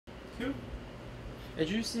you.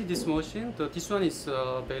 As you see this machine, this one is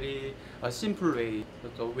a very simple way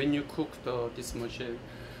when you cook this machine.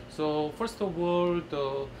 So first of all,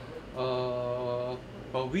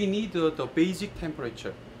 we need the basic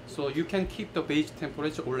temperature. So you can keep the basic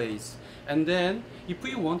temperature always. And then if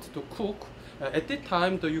you want to cook, at that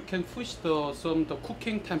time you can push some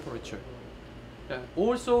cooking temperature.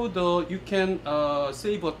 Also, you can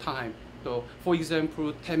save a time. So, for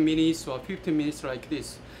example, 10 minutes or 15 minutes like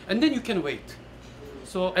this, and then you can wait.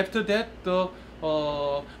 So after that,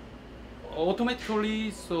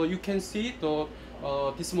 automatically, so you can see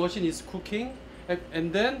this machine is cooking,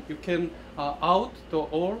 and then you can out the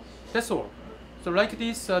oil. That's all. So like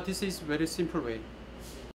this, this is very simple way.